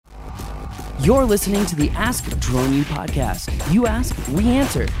You're listening to the Ask Drone U podcast. You ask, we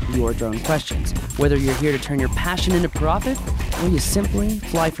answer your drone questions. Whether you're here to turn your passion into profit or you simply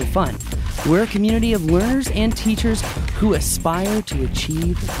fly for fun, we're a community of learners and teachers who aspire to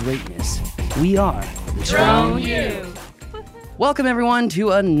achieve greatness. We are Drone U. Welcome everyone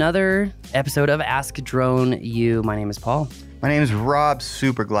to another episode of Ask Drone U. My name is Paul. My name is Rob.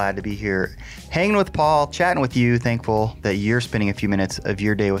 Super glad to be here, hanging with Paul, chatting with you. Thankful that you're spending a few minutes of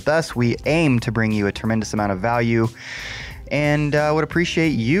your day with us. We aim to bring you a tremendous amount of value and would appreciate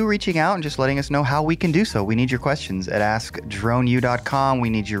you reaching out and just letting us know how we can do so. We need your questions at askdroneu.com. We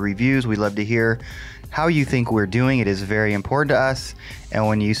need your reviews. We'd love to hear how you think we're doing. It is very important to us. And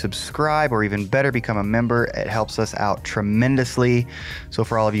when you subscribe or even better, become a member, it helps us out tremendously. So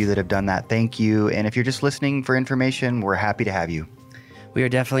for all of you that have done that, thank you. And if you're just listening for information, we're happy to have you. We are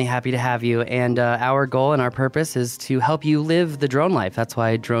definitely happy to have you. And our goal and our purpose is to help you live the drone life. That's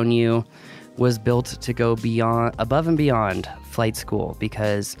why Drone U was built to go above and beyond flight school,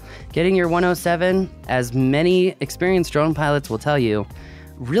 because getting your 107, as many experienced drone pilots will tell you,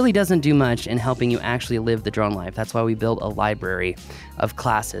 really doesn't do much in helping you actually live the drone life. That's why we built a library of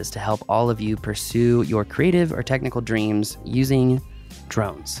classes to help all of you pursue your creative or technical dreams using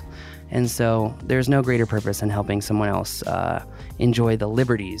drones. And so there's no greater purpose in helping someone else enjoy the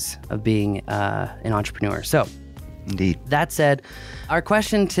liberties of being an entrepreneur. So, indeed. That said, our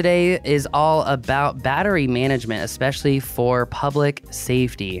question today is all about battery management, especially for public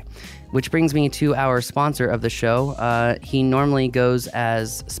safety. Which brings me to our sponsor of the show. He normally goes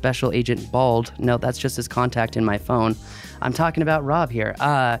as Special Agent Bald. No, that's just his contact in my phone. I'm talking about Rob here.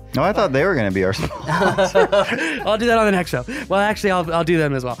 No, I thought they were going to be our sponsor. I'll do that on the next show. Well, actually, I'll do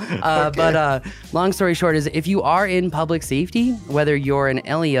them as well. Okay. But long story short is, if you are in public safety, whether you're an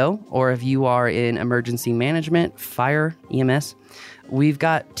LEO or if you are in emergency management, fire, EMS, we've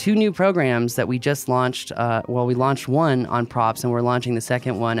got two new programs that we just launched. We launched one on Props, and we're launching the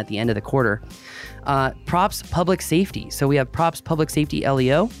second one at the end of the quarter. Props Public Safety. So we have Props Public Safety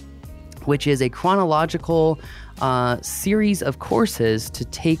LEO, which is a chronological series of courses to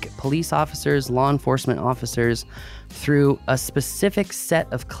take police officers, law enforcement officers through a specific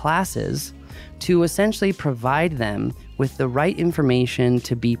set of classes to essentially provide them with the right information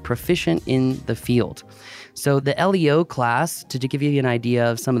to be proficient in the field. So the LEO class, to give you an idea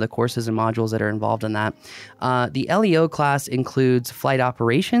of some of the courses and modules that are involved in that, the LEO class includes flight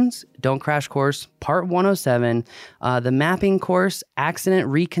operations, don't crash course, part 107, the mapping course, accident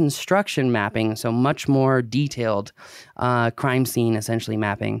reconstruction mapping, so much more detailed crime scene essentially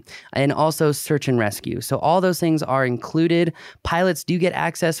mapping, and also search and rescue. So all those things are included. Pilots do get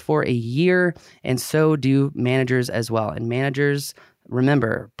access for a year, and so do managers as well. And managers,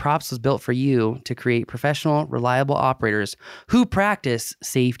 remember, Props was built for you to create professional, reliable operators who practice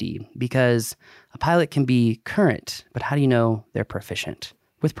safety, because a pilot can be current, but how do you know they're proficient?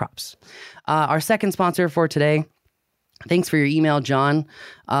 With Props. Our second sponsor for today, thanks for your email, John,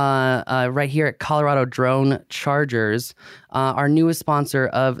 right here at Colorado Drone Chargers. Our newest sponsor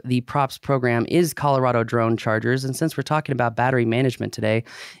of the Props program is Colorado Drone Chargers. And since we're talking about battery management today,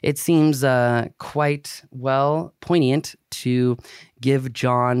 it seems quite poignant to give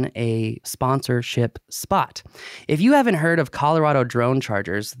John a sponsorship spot. If you haven't heard of Colorado Drone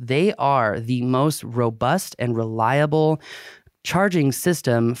Chargers, they are the most robust and reliable charging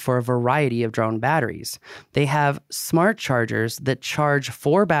system for a variety of drone batteries. They have smart chargers that charge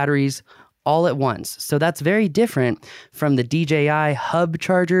 4 batteries all at once. So that's very different from the DJI hub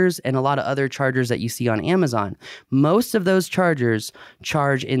chargers and a lot of other chargers that you see on Amazon. Most of those chargers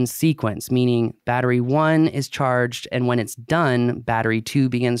charge in sequence, meaning battery 1 is charged, and when it's done, battery 2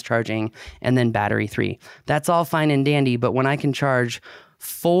 begins charging, and then battery 3. That's all fine and dandy, but when I can charge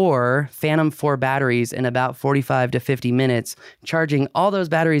 4 Phantom 4 batteries in about 45 to 50 minutes, charging all those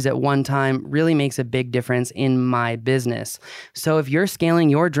batteries at one time really makes a big difference in my business. So if you're scaling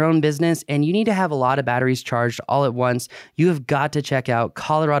your drone business and you need to have a lot of batteries charged all at once, you have got to check out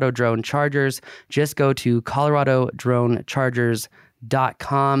Colorado Drone Chargers. Just go to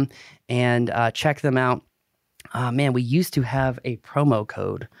coloradodronechargers.com and check them out. Man, we used to have a promo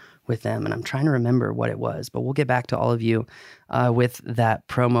code with them, and I'm trying to remember what it was, but we'll get back to all of you with that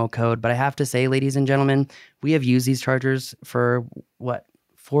promo code. But I have to say, ladies and gentlemen, we have used these chargers for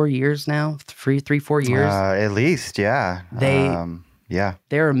 4 years now? 3-4 years? At least, yeah.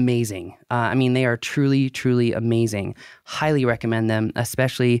 They're amazing. They are truly, truly amazing. Highly recommend them,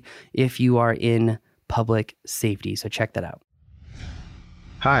 especially if you are in public safety. So check that out.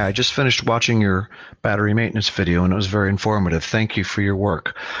 Hi, I just finished watching your battery maintenance video, and it was very informative. Thank you for your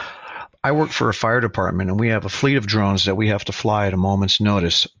work. I work for a fire department, and we have a fleet of drones that we have to fly at a moment's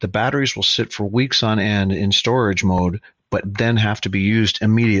notice. The batteries will sit for weeks on end in storage mode, but then have to be used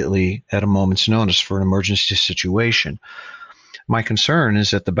immediately at a moment's notice for an emergency situation. My concern is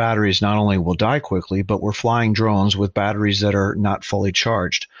that the batteries not only will die quickly, but we're flying drones with batteries that are not fully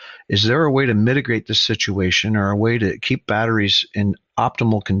charged. Is there a way to mitigate this situation, or a way to keep batteries in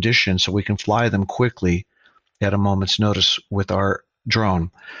optimal condition so we can fly them quickly at a moment's notice with our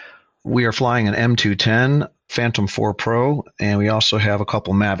drone? We are flying an M210 Phantom 4 Pro, and we also have a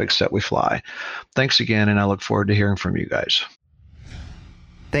couple Mavics that we fly. Thanks again, and I look forward to hearing from you guys.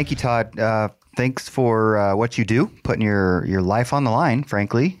 Thank you, Todd. Thanks for what you do, putting your life on the line,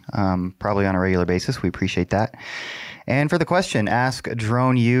 frankly, probably on a regular basis. We appreciate that. And for the question,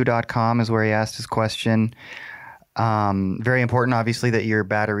 askdroneu.com is where he asked his question. Very important, obviously, that your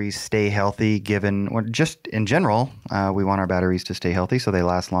batteries stay healthy, given, well, just in general, we want our batteries to stay healthy so they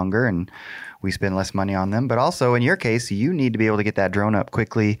last longer and we spend less money on them. But also, in your case, you need to be able to get that drone up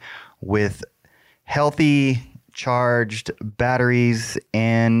quickly with healthy, charged batteries.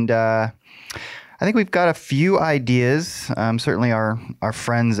 And I think we've got a few ideas. Certainly our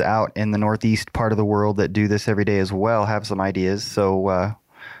friends out in the Northeast part of the world that do this every day as well have some ideas. So what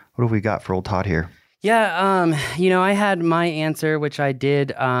have we got for old Todd here? Yeah, I had my answer, which I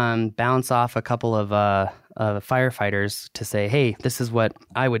did bounce off a couple of firefighters to say, hey, this is what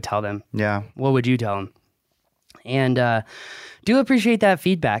I would tell them. Yeah. What would you tell them? And do appreciate that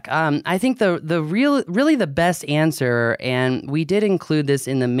feedback. I think really the best answer, and we did include this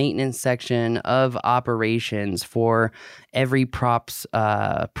in the maintenance section of operations for every props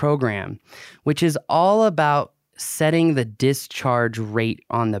program, which is all about setting the discharge rate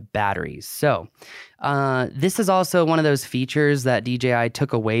on the batteries. So this is also one of those features that DJI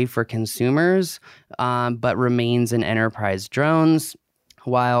took away for consumers, but remains in enterprise drones.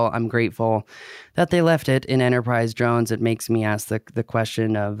 While I'm grateful that they left it in enterprise drones, it makes me ask the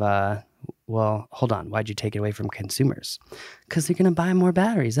question of, well, hold on, why'd you take it away from consumers? Because they're going to buy more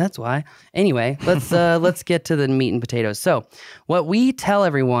batteries, that's why. Anyway, let's get to the meat and potatoes. So what we tell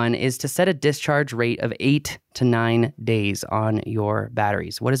everyone is to set a discharge rate of 8 to 9 days on your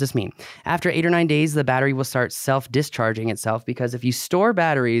batteries. What does this mean? After 8 or 9 days, the battery will start self-discharging itself, because if you store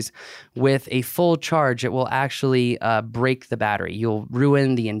batteries with a full charge, it will actually break the battery. You'll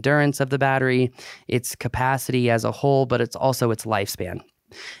ruin the endurance of the battery, its capacity as a whole, but it's also its lifespan.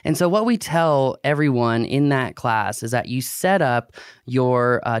 And so what we tell everyone in that class is that you set up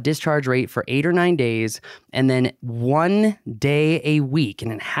your discharge rate for 8 or 9 days, and then 1 day a week,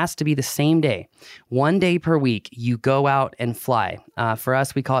 and it has to be the same day, 1 day per week, you go out and fly. For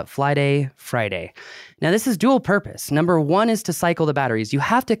us, we call it Fly Day Friday. Now, this is dual purpose. Number one is to cycle the batteries. You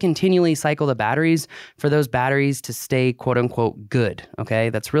have to continually cycle the batteries for those batteries to stay, quote unquote, good. Okay,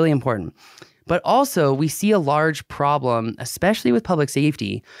 that's really important. But also, we see a large problem, especially with public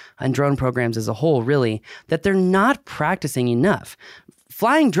safety and drone programs as a whole, really, that they're not practicing enough.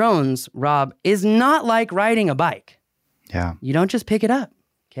 Flying drones, Rob, is not like riding a bike. Yeah. You don't just pick it up,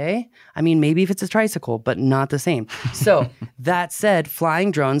 okay? I mean, maybe if it's a tricycle, but not the same. So that said,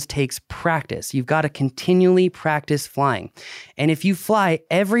 flying drones takes practice. You've got to continually practice flying. And if you fly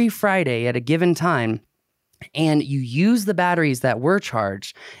every Friday at a given time, and you use the batteries that were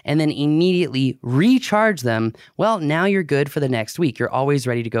charged and then immediately recharge them, well, now you're good for the next week. You're always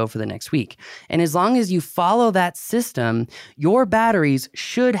ready to go for the next week. And as long as you follow that system, your batteries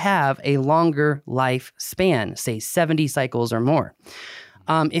should have a longer lifespan, say 70 cycles or more.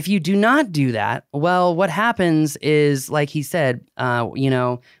 If you do not do that, well, what happens is, like he said,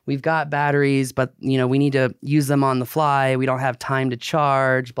 we've got batteries, but, we need to use them on the fly. We don't have time to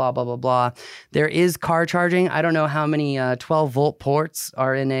charge, blah, blah, blah, blah. There is car charging. I don't know how many 12-volt ports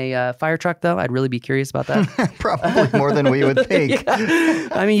are in a fire truck, though. I'd really be curious about that. Probably more than we would think. Yeah.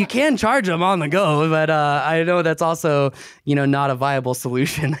 I mean, you can charge them on the go, but I know that's also, not a viable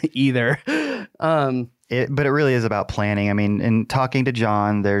solution either. But it really is about planning. I mean, in talking to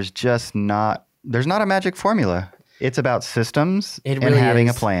John, there's not a magic formula. It's about systems and having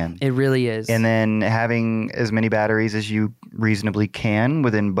a plan. It really is. And then having as many batteries as you reasonably can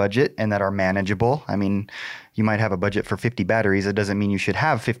within budget and that are manageable. I mean, you might have a budget for 50 batteries. It doesn't mean you should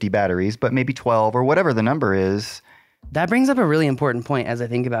have 50 batteries, but maybe 12 or whatever the number is. That brings up a really important point as I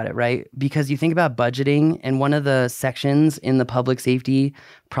think about it, right? Because you think about budgeting, and one of the sections in the public safety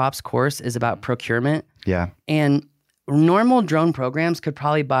props course is about procurement. Yeah. And normal drone programs could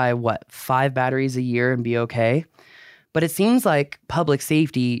probably buy, 5 batteries a year and be okay. But it seems like public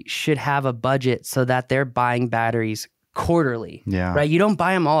safety should have a budget so that they're buying batteries quarterly, Yeah. right? You don't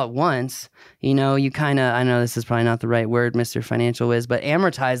buy them all at once. You know, you kind of, I know this is probably not the right word, Mr. Financial Whiz, but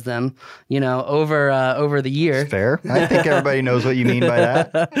amortize them, you know, over the year. Fair. I think everybody knows what you mean by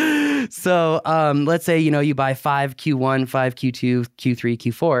that. So let's say, you know, you buy 5 Q1, 5 Q2, Q3,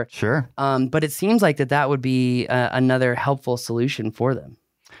 Q4. Sure. But it seems like that would be another helpful solution for them.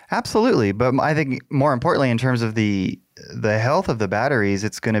 Absolutely. But I think more importantly, in terms of the health of the batteries,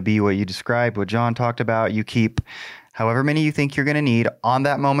 it's going to be what you described, what John talked about. You keep however many you think you're going to need on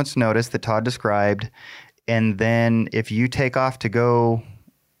that moment's notice that Todd described. And then if you take off to go,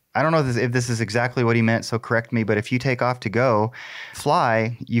 I don't know if this is exactly what he meant, so correct me, but if you take off to go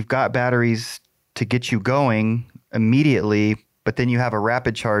fly, you've got batteries to get you going immediately, but then you have a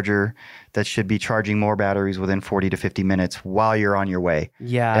rapid charger that should be charging more batteries within 40 to 50 minutes while you're on your way.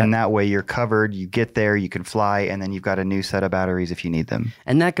 Yeah. And that way you're covered, you get there, you can fly, and then you've got a new set of batteries if you need them.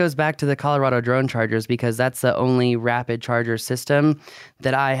 And that goes back to the Colorado drone chargers, because that's the only rapid charger system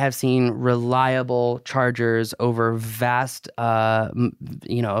that I have seen reliable chargers over vast,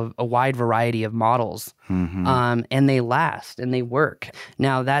 you know, a wide variety of models. Mm-hmm. And they last and they work.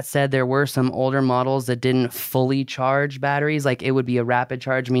 Now, that said, there were some older models that didn't fully charge batteries. Like it would be a rapid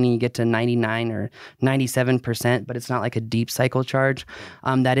charge, meaning you get to 99 or 97%, but it's not like a deep cycle charge.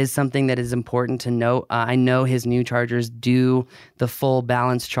 That is something that is important to note. I know his new chargers do the full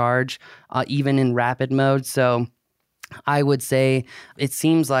balance charge, even in rapid mode. So I would say it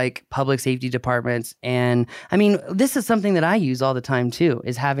seems like public safety departments, and I mean, this is something that I use all the time too,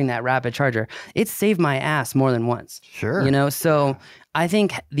 is having that rapid charger. It's saved my ass more than once. Sure. You know, so I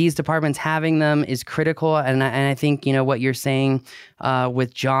think these departments having them is critical. And I think, you know, what you're saying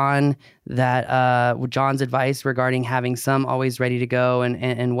with John, that with John's advice regarding having some always ready to go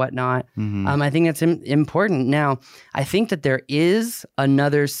and whatnot, I think that's important. Now, I think that there is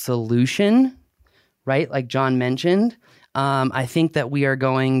another solution, right? Like John mentioned. I think that we are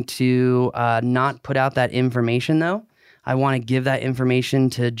going to not put out that information, though. I want to give that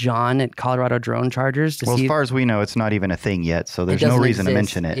information to John at Colorado Drone Chargers to see. Well, as far as we know, it's not even a thing yet, so there's no reason to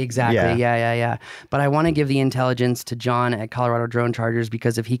mention it. Exactly. Yeah. But I want to give the intelligence to John at Colorado Drone Chargers,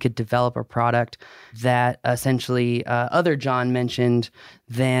 because if he could develop a product that essentially other John mentioned,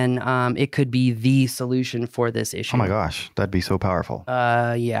 then it could be the solution for this issue. Oh my gosh, that'd be so powerful.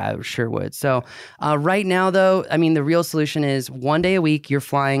 Yeah, it sure would. So right now, though, I mean, the real solution is 1 day a week you're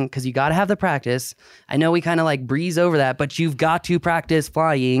flying, because you got to have the practice. I know we kind of like breeze over that, but you've got to practice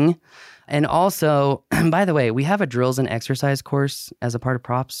flying. And also, by the way, we have a drills and exercise course as a part of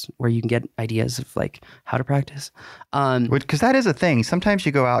props where you can get ideas of like how to practice. Because that is a thing. Sometimes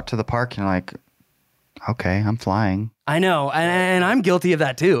you go out to the park and you're like, okay, I'm flying. I know. And I'm guilty of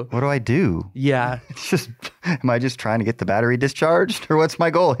that too. What do I do? Yeah. It's just, am I just trying to get the battery discharged, or what's my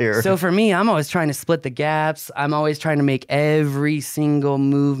goal here? So for me, I'm always trying to split the gaps. I'm always trying to make every single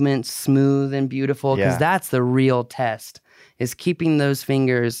movement smooth and beautiful, because that's the real test, is keeping those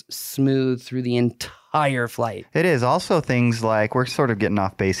fingers smooth through the entire flight. It is also things like, we're sort of getting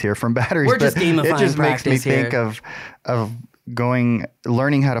off base here from batteries. We're just gamifying it just makes me practice here. think of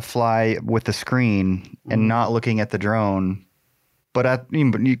learning how to fly with the screen and not looking at the drone, but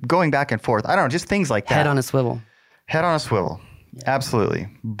going back and forth. I don't know, just things like that. Head on a swivel. Head on a swivel. Yeah. Absolutely.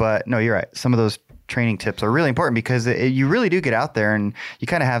 But no, you're right. Some of those training tips are really important, because you really do get out there and you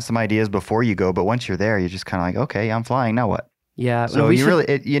kind of have some ideas before you go. But once you're there, you're just kind of like, okay, I'm flying. Now what? Yeah. So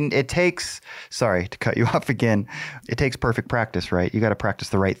it takes, sorry to cut you off again, it takes perfect practice, right? You got to practice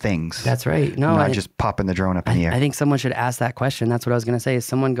the right things. That's right. No, not just popping the drone up in the air. I think someone should ask that question. That's what I was going to say. Is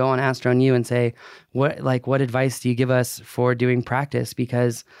someone go on Ask Drone U and say, what advice do you give us for doing practice?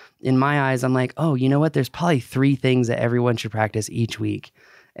 Because in my eyes, I'm like, oh, you know what? There's probably 3 things that everyone should practice each week.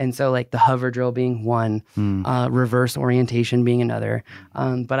 And so like the hover drill being one, reverse orientation being another.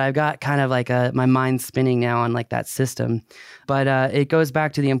 But I've got kind of like my mind spinning now on like that system. But it goes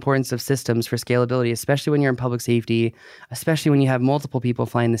back to the importance of systems for scalability, especially when you're in public safety, especially when you have multiple people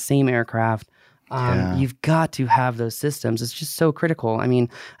flying the same aircraft. You've got to have those systems. It's just so critical. I mean,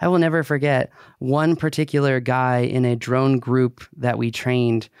 I will never forget one particular guy in a drone group that we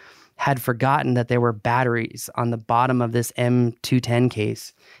trained had forgotten that there were batteries on the bottom of this M210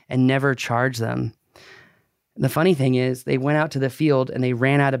 case and never charged them. The funny thing is they went out to the field and they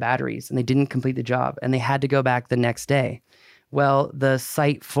ran out of batteries and they didn't complete the job and they had to go back the next day. Well, the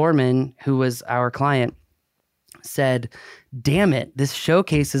site foreman, who was our client, said, damn it, this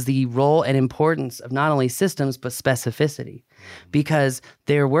showcases the role and importance of not only systems, but specificity. Because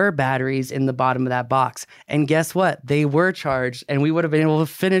there were batteries in the bottom of that box. And guess what? They were charged, and we would have been able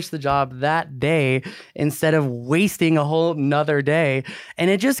to finish the job that day instead of wasting a whole nother day.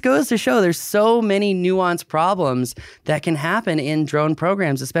 And it just goes to show there's so many nuanced problems that can happen in drone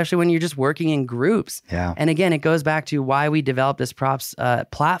programs, especially when you're just working in groups. Yeah. And again, it goes back to why we developed this props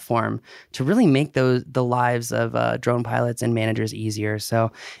platform to really make the lives of drone pilots and managers easier.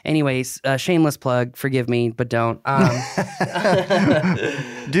 So anyways, shameless plug, forgive me, but don't.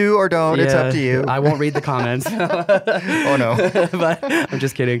 Do or don't, it's up to you. I won't read the comments. Oh no. But I'm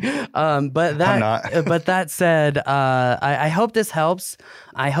just kidding. But that, I'm not. But that said, I hope this helps.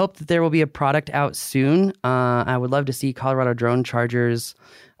 I hope that there will be a product out soon. I would love to see Colorado Drone Chargers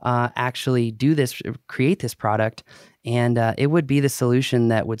actually do this, create this product. And it would be the solution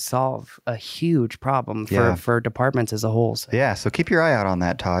that would solve a huge problem for departments as a whole. So. Yeah, so keep your eye out on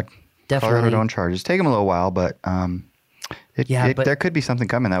that, Todd. Definitely. Colorado Drone Chargers. Take them a little while, but there could be something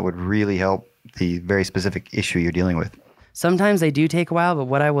coming that would really help the very specific issue you're dealing with. Sometimes they do take a while, but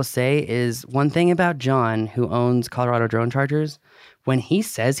what I will say is one thing about John, who owns Colorado Drone Chargers, when he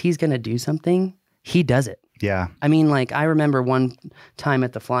says he's going to do something, he does it. Yeah. I mean, like, I remember one time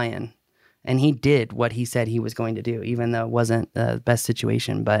at the fly-in, and he did what he said he was going to do, even though it wasn't the best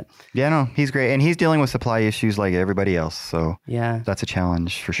situation. But yeah, no, he's great. And he's dealing with supply issues like everybody else. So yeah, that's a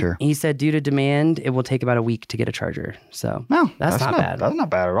challenge for sure. He said due to demand, it will take about a week to get a charger. So no, that's not bad. That's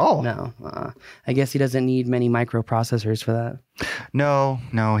not bad at all. No. I guess he doesn't need many microprocessors for that. No,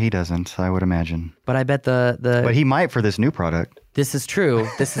 he doesn't, I would imagine. But I bet But he might for this new product. This is true.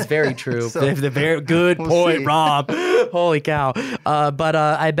 This is very true. So, the very good point, see. Rob. Holy cow. But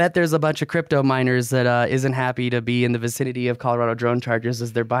I bet there's a bunch of crypto miners that isn't happy to be in the vicinity of Colorado Drone Chargers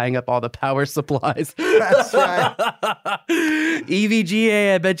as they're buying up all the power supplies. That's right.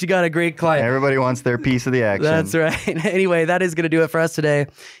 EVGA, I bet you got a great client. Everybody wants their piece of the action. That's right. Anyway, that is going to do it for us today.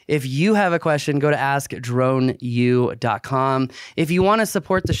 If you have a question, go to AskDroneU.com. If you want to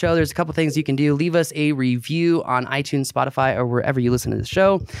support the show, there's a couple things you can do. Leave us a review on iTunes, Spotify, or wherever you listen to the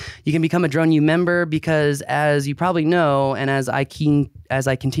show. You can become a Drone U member because, as you probably know, and as I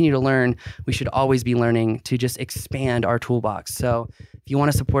continue to learn, we should always be learning to just expand our toolbox. So if you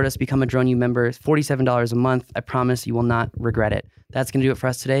want to support us, become a Drone U member. It's $47 a month. I promise you will not regret it. That's going to do it for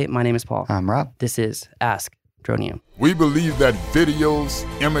us today. My name is Paul. I'm Rob. This is Ask Drone U. We believe that videos,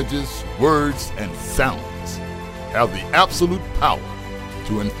 images, words, and sounds have the absolute power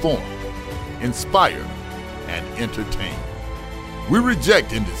to inform, inspire, and entertain. We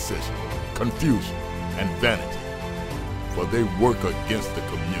reject indecision, confusion, and vanity, for they work against the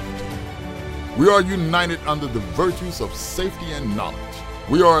community. We are united under the virtues of safety and knowledge.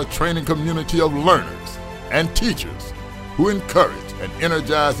 We are a training community of learners and teachers who encourage and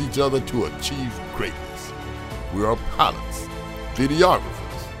energize each other to achieve greatness. We are pilots,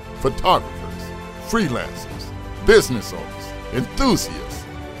 videographers, photographers, freelancers, business owners, enthusiasts,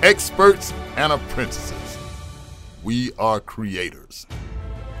 experts, and apprentices. We are creators.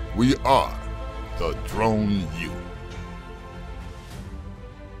 We are the Drone U.